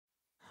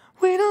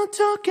don't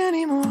talk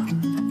anymore.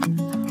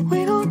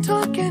 We don't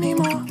talk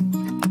anymore.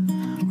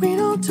 We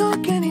don't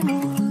talk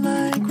anymore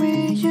like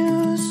we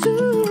used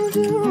to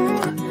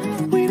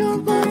do. We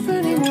don't laugh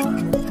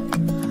anymore.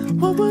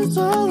 What was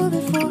all of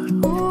it for?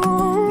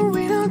 Ooh,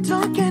 we don't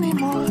talk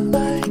anymore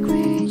like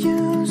we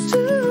used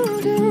to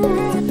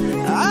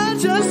do. I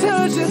just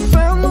heard you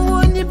found the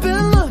one you've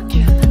been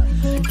looking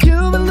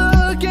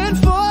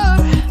for.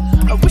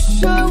 I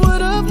wish I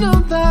would have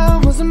known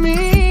that wasn't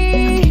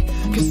me.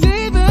 Cause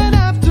even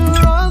after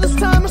all this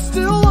time I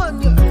still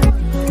wonder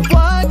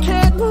why I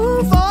can't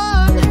move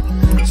on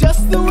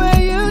just the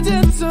way you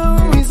did so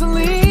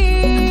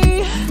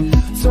easily.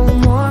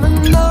 Don't wanna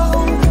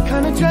know the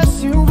kind of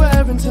dress you're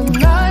wearing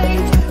tonight,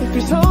 if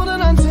he's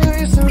holding on to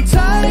you so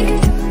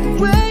tight the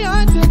way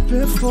I did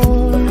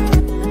before.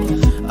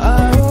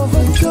 I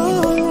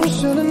overdosed,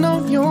 should've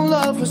known your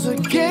love was a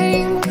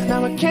game.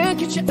 Now I can't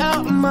get you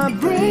out of my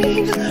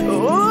brain.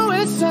 Oh,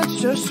 it's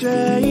such a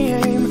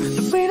shame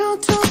that we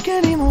don't talk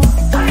anymore.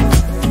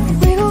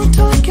 We don't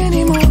talk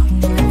anymore.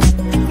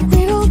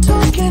 We don't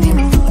talk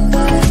anymore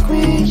like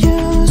we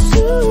used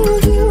to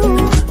do.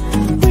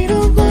 We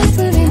don't laugh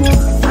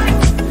anymore.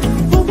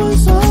 What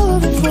was all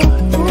of it for?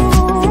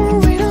 Oh,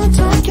 we don't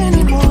talk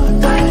anymore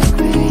like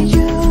we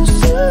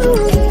used to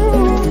do.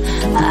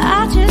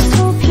 I just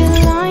hope you're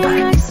lying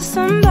next to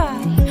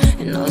somebody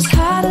who knows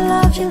how to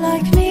love you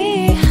like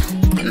me.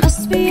 There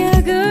must be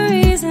a good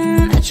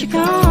reason that you're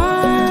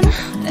gone.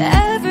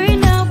 Every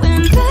now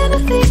and then I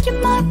think you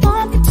might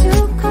want me to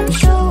come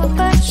show up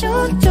at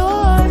your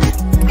door,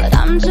 but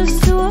I'm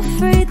just too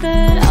afraid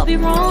that I'll be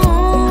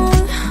wrong.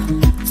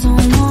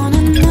 Don't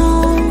wanna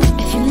know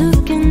if you're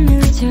looking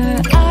into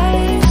her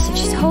eyes, if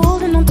she's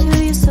holding on to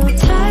you so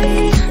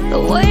tight the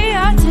way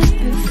I did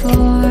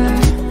before.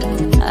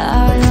 I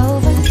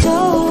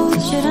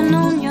overdosed, should've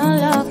known your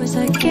love was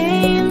a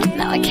game.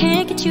 Now I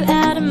can't get you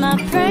out of my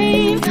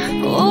brain.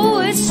 Oh,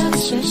 it's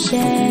such a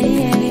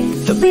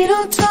shame that we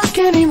don't talk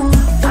anymore.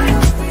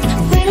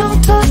 We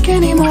don't talk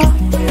anymore.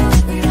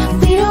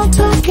 We don't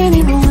talk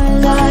anymore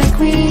like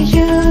we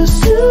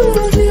used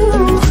to do.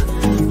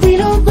 We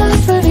don't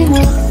laugh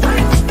anymore.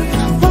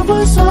 What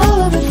was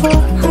all of it for?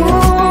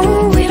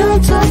 Oh, we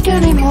don't talk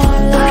anymore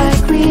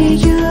like we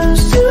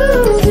used to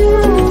do.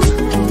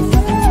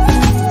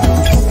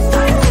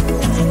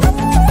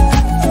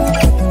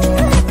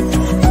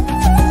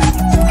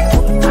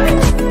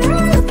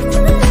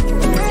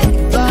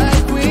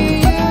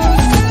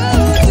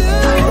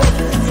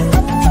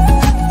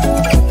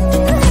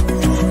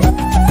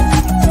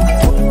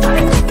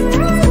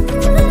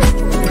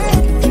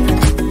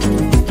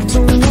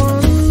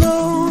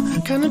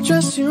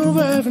 You're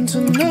wearing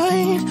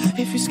tonight,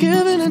 if he's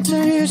giving it to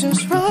you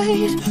just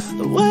right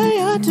the way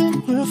I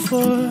did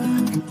before.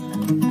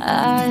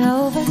 I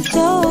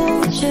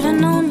overdosed, should've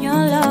known your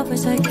love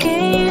was a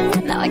game.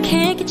 Now I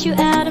can't get you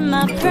out of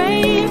my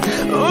brain.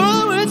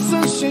 Oh, it's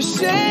such a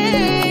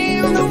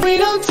shame that we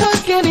don't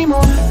talk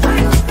anymore.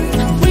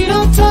 We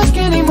don't talk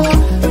anymore.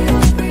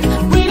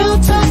 We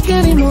don't talk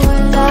anymore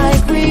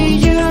like we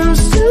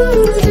used to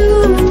do.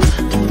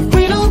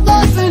 We don't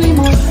laugh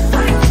anymore.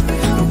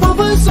 What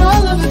was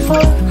all of it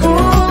for?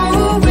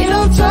 Oh, we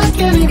don't talk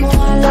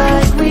anymore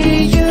like we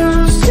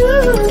used to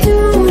do.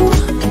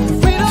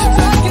 We don't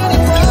talk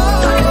anymore.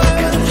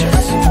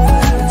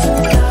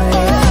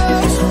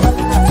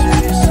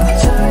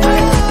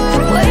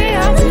 The way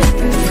I did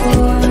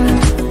before.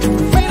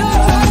 We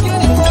don't talk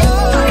anymore.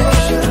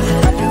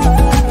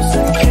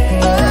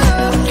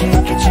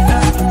 Can't get you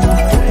out of my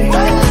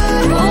brain.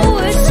 Oh,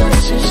 it's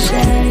such a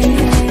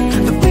shame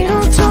that we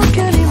don't talk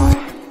anymore.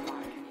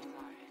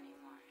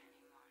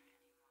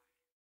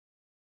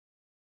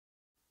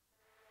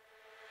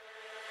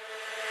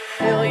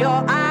 Feel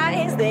your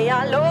eyes, they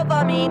all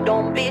over me.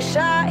 Don't be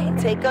shy,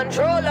 take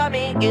control of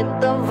me. Get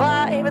the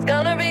vibe, it's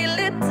gonna be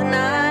lit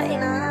tonight.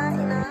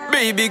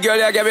 Baby girl,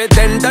 you give me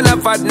 10 ton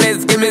of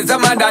fatness, give me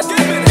some of that.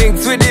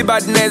 Thinks with the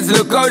badness,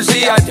 look how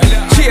she at.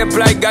 Shape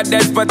like a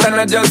death, but I'm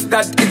not just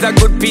that. It's a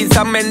good piece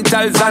of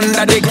mentals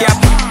under the cap.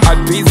 Hot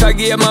piece of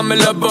game, and me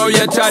love how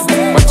you chat.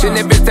 Watching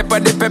every step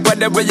of the paper,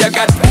 the way you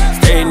got.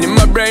 Staying in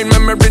my brain,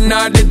 memory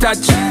not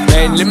detached.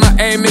 Mainly my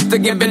aim is to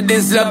give it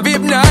this love.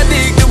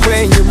 Hypnotic the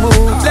way you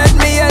move, let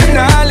me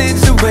acknowledge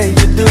the way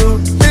you do.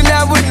 Then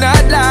I would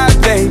not lie,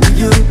 baby,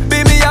 you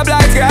be me up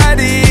like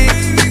Scotty.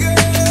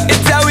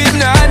 It's how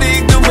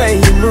hypnotic the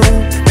way you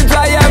move. That's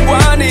why I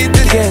wanted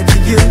to get to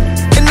you,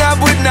 and I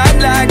would not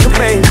like to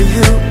baby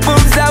you.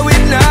 Moves how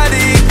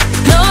hypnotic.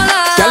 No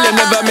lie, girl, you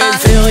never meant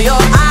to. Feel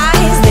your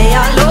eyes, they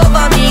all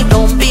over me.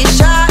 Don't be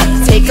shy,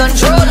 take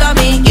control of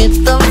me. Get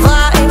the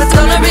vibe, it's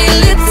gonna be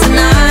lit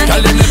tonight.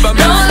 Girl, you never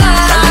meant. No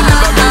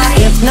lie,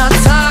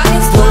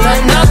 hypnotized, pull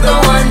another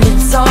one.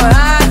 It's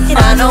alright,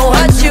 I know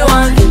what you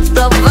want. Get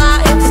the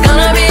vibe, it's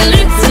gonna be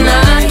lit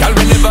tonight.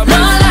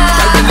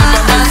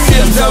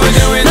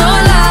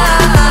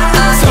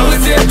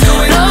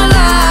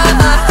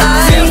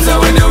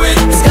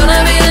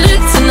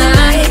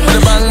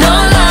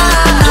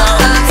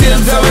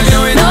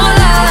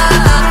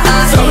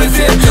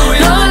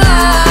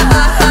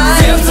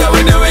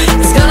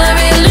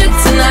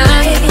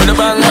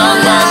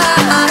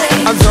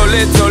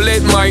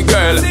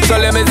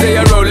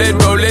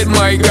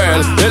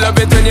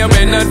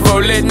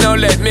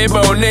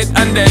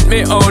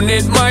 own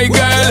it, my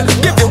girl.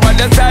 Give you all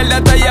the style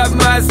that I have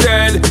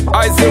mastered.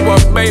 I say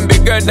what, baby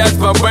girl, that's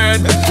my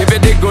word. Give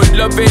it the good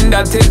loving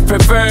that is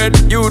preferred.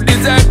 You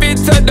deserve it,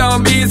 so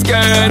don't be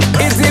scared.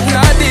 It's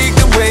hypnotic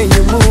the way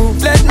you move.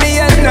 Let me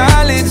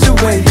acknowledge the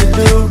way you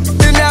do.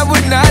 Then I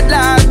would not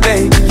lie,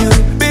 baby, you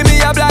beat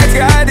me up like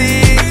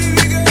Scotty.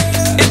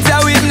 It's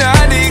how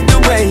hypnotic the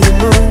way you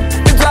move.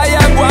 That's why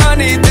I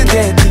wanted to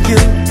get to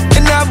you.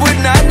 And I would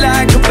not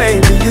like a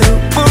baby, you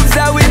moves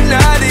how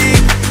hypnotic.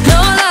 No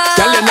lie,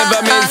 Girl, you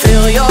never meant to.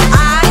 feel your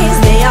eyes,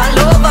 they all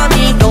over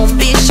me. Don't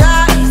be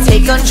shy,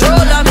 take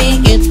control of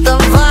me. It's the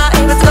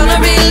vibe, it's gonna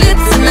be lit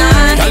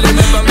tonight. Girl, you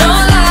never No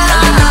meant.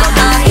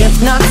 lie,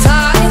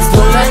 hypnotized,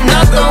 pull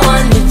another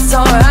one. It's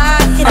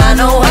alright, I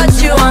know what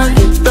you want.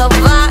 It's the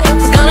vibe,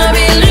 it's gonna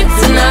be lit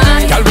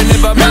tonight. Girl, we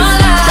never No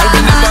meant. Girl, we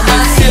never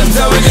meant. Seems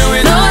how we do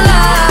it. No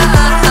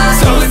lie,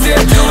 So we say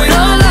do it.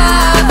 no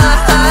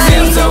lie,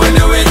 Seems how we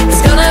do it.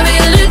 it's gonna be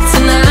lit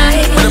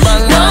tonight. With a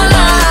bang, No bang,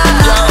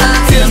 bang.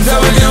 lie, Seems how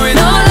we do it.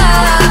 no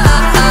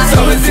lie, So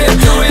we say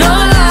do it. no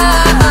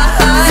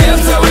lie,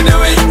 Seems how we do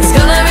it. it's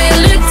gonna be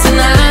lit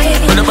tonight.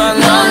 With a bang,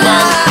 No bang, bang.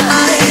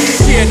 lie,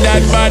 Shake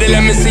that body,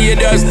 let me see you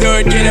just do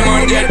it. Get them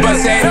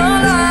 100%. no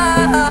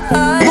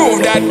lie, Move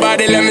that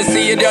body, let me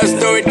see you just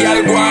do it.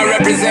 Girl, go and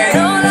represent.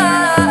 no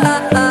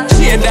lie,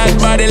 Shake that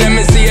body, let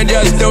me see you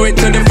just do it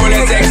to the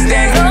fullest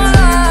extent. no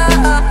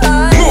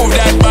lie, Move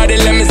that body,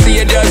 let me see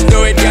you just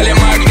do it. Girl, you're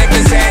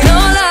magnificent. no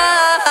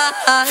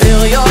lie.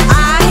 Feel your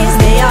eyes,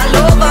 they all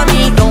over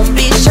me. Don't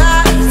be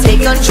shy,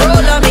 take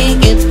control of me.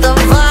 It's the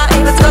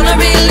vibe, it's gonna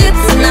be lit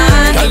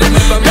tonight. Girl, you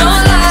never No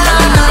meant.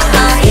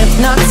 lie,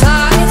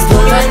 hypnotized,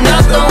 pull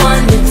another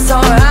one. It's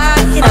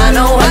alright, I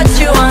know what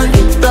you want.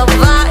 It's the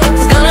vibe,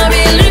 it's gonna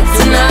be lit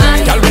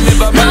tonight. Girl, we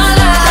never No meant.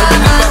 Girl, we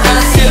never meant.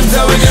 lie, Seems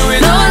how we do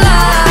it. no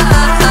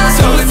lie,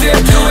 So we say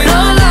do it. no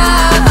lie.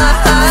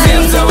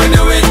 Seems how we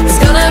do it. It's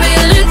gonna be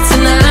lit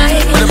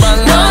tonight. With a bang,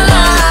 No bang,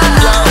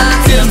 bang. lie,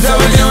 Seems how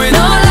we do it.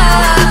 no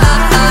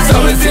lie, So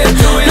we say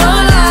do it. no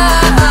lie.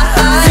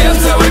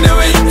 Seems how we do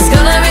it. It's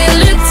gonna be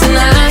lit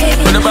tonight.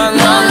 With a bang,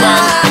 No bang,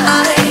 bang.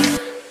 lie.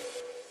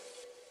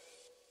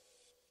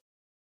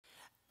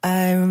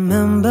 I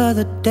remember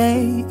the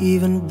day,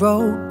 even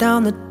wrote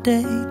down the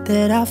day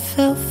that I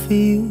fell for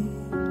you.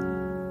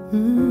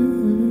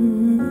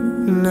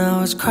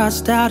 Now it's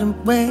crossed out in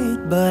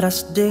red, but I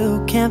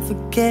still can't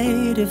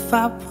forget if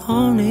I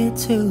wanted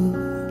to.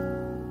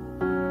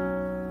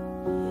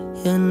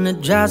 And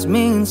it drives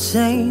me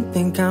insane,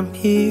 think I'm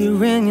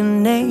hearing your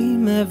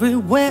name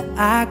everywhere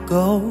I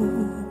go.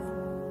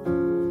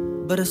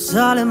 But it's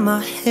all in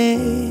my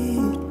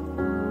head,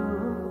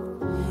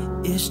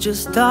 it's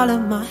just all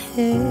in my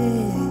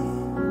head.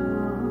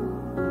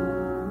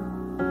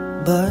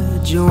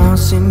 But you won't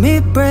see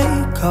me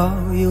break,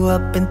 call you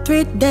up in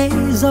 3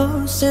 days,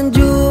 or send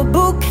you a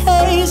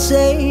bouquet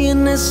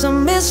saying it's a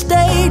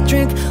mistake.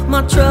 Drink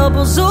my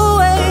troubles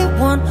away,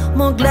 one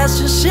more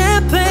glass of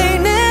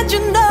champagne, and you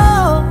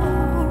know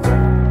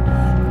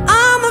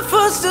I'm the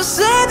first to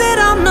say that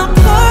I'm not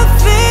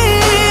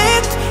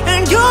perfect,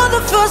 and you're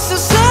the first to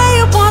say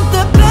you want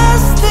the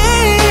best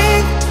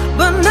thing.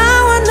 But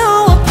now I know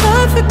a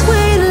perfect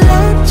way to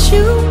let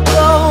you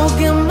go.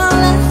 Give my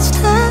last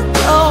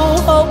hello,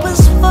 hope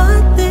it's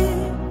worth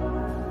it.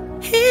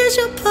 Here's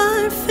your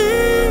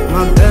perfect.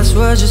 My best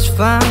was just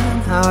fine.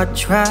 How I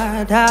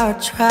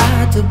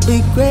tried to be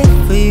great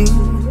for you.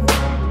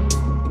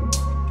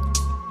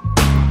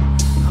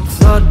 I'm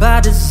flawed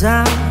by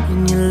design,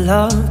 and you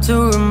love to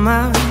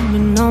remind me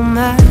no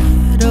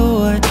matter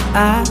what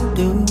I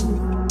do.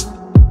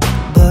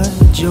 But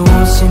you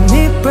won't see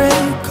me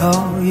break,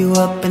 call you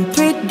up in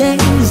 3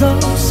 days, or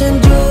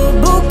send you a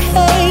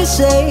bouquet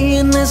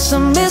saying it's a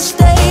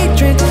mistake.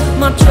 Drink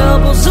my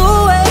troubles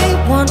away,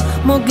 one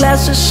more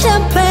glass of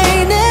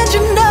champagne, and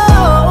you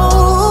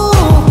know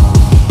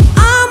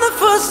I'm the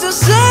first to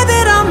say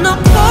that I'm not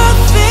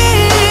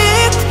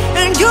perfect,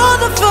 and you're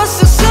the first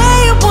to say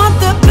you want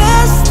the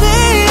best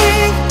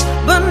thing.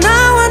 But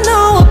now I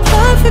know a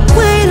perfect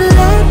way to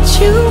let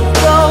you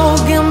go.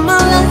 Give my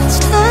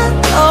last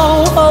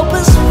hello, hope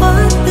it's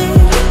worth it.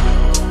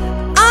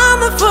 I'm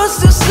the first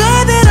to say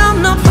that I'm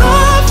not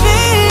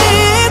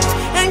perfect,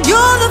 and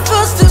you're the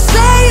first to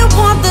say you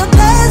want the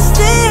best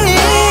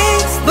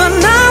things. But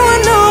now I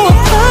know a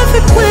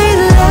perfect way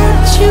to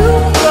let you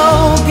go.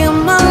 Give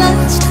my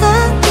last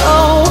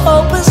hello,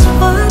 hope it's worth it.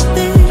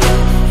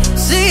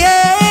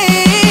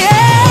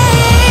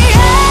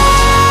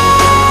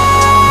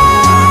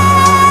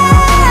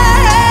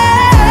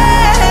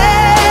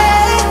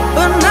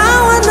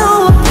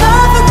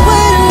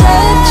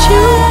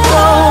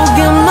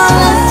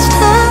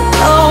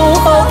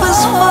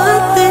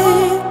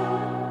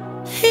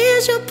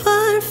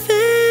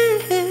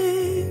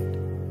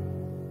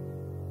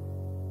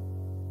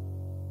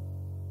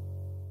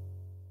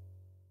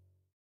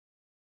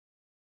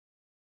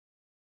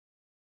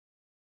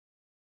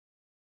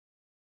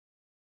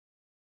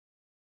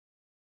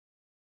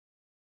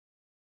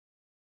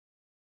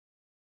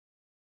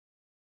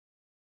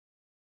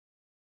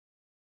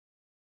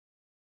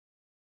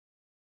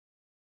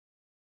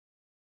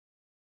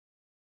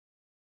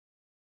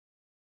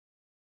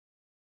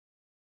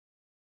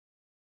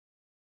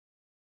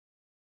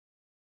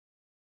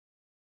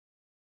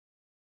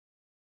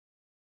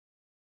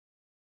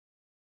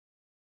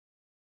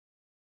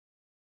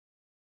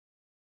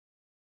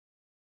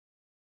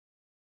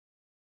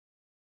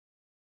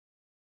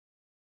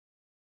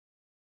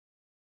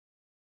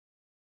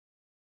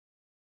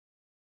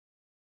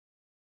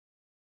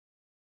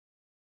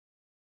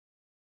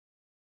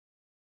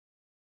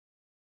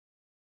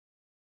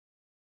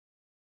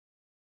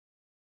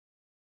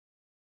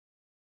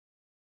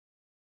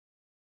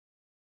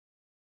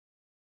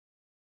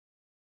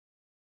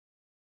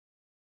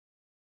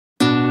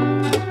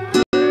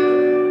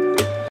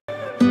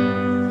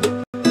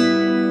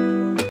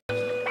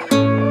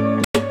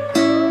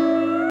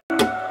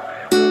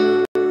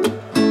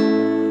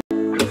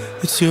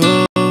 It's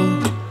you,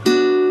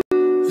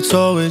 it's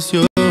always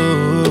you.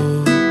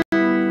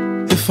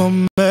 If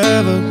I'm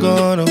ever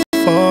gonna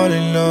fall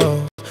in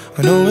love,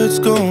 I know it's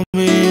gonna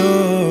be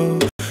you.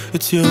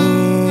 It's you,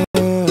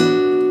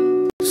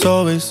 it's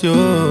always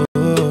you.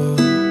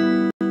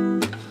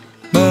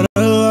 Met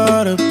a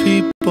lot of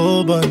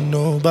people, but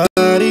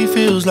nobody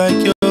feels like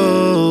you.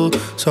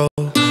 So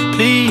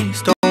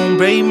please don't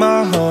break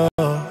my heart,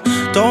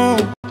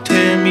 don't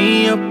tear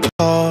me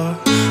apart.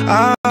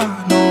 I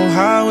know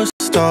how it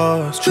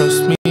starts,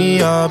 trust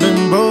me, I've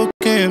been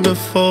broken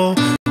before.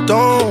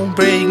 Don't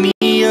break me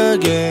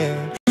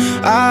again,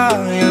 I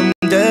am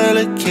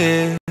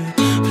delicate.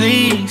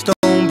 Please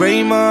don't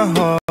break my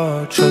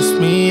heart, trust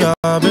me,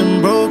 I've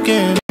been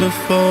broken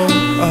before.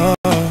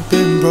 I've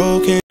been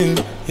broken,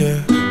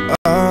 yeah.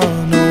 I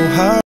know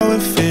how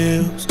it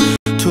feels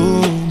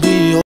to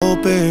be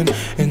open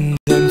and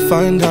then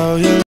find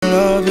out your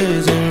love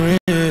isn't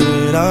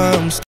real.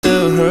 I'm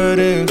still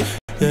hurting,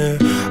 yeah,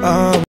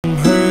 I'm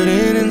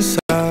hurting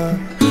inside.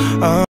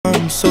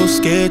 I'm so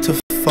scared to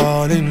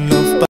fall in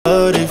love,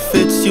 but if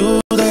it's you,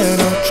 then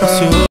I'll try.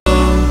 It's you,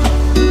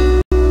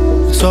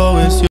 it's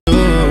always you.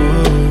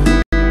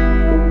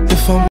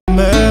 If I'm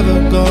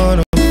ever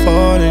gonna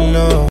fall in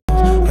love,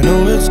 I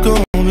know it's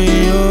gonna be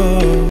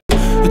you.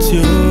 It's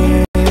you,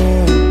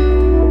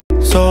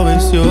 it's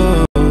always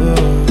you.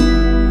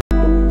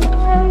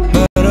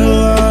 Met a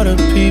lot of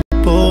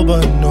people,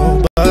 but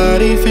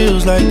nobody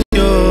feels like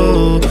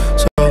you.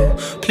 So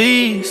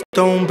please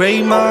don't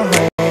break my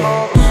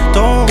heart,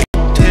 don't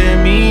tear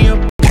me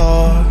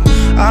apart.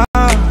 I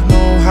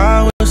know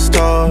how it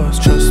starts,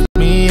 trust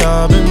me,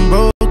 I've been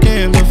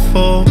broken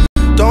before.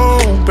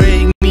 Don't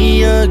break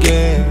me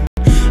again,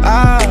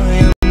 I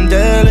am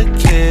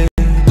delicate.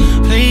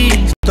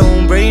 Please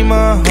don't break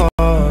my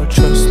heart,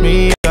 trust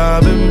me,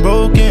 I've been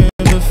broken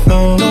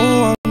before.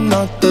 No, I'm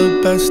not the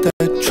best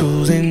at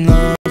choosing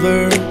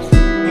lovers.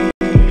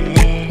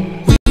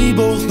 We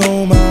both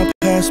know my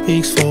past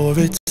speaks for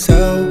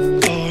itself.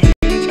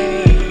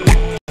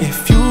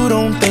 If you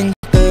don't think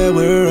that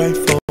we're right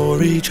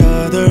for each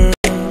other,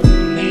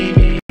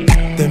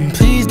 then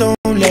please don't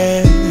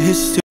let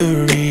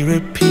history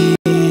repeat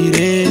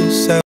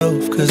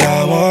itself. Cause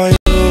I want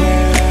you,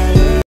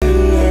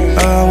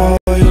 I want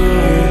you.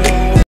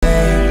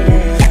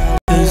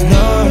 There's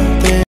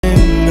nothing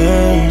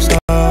else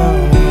I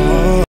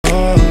want.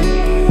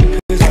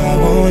 Cause I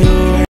want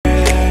you,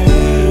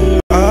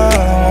 I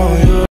want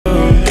you,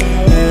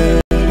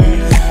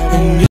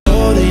 and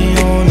you're the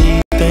only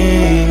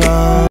thing I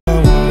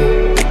want.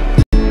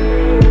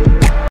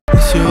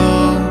 It's you,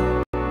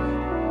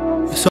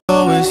 it's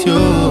always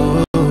you.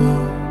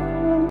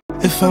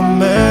 If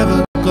I'm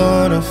ever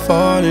gonna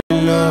fall in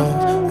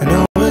love, I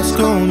know it's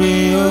gonna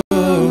be you.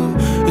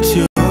 It's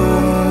you,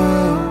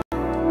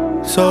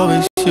 it's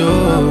always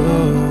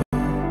you.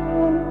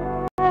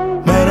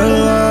 Met a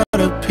lot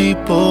of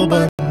people,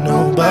 but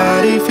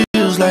nobody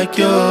feels like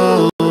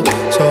you.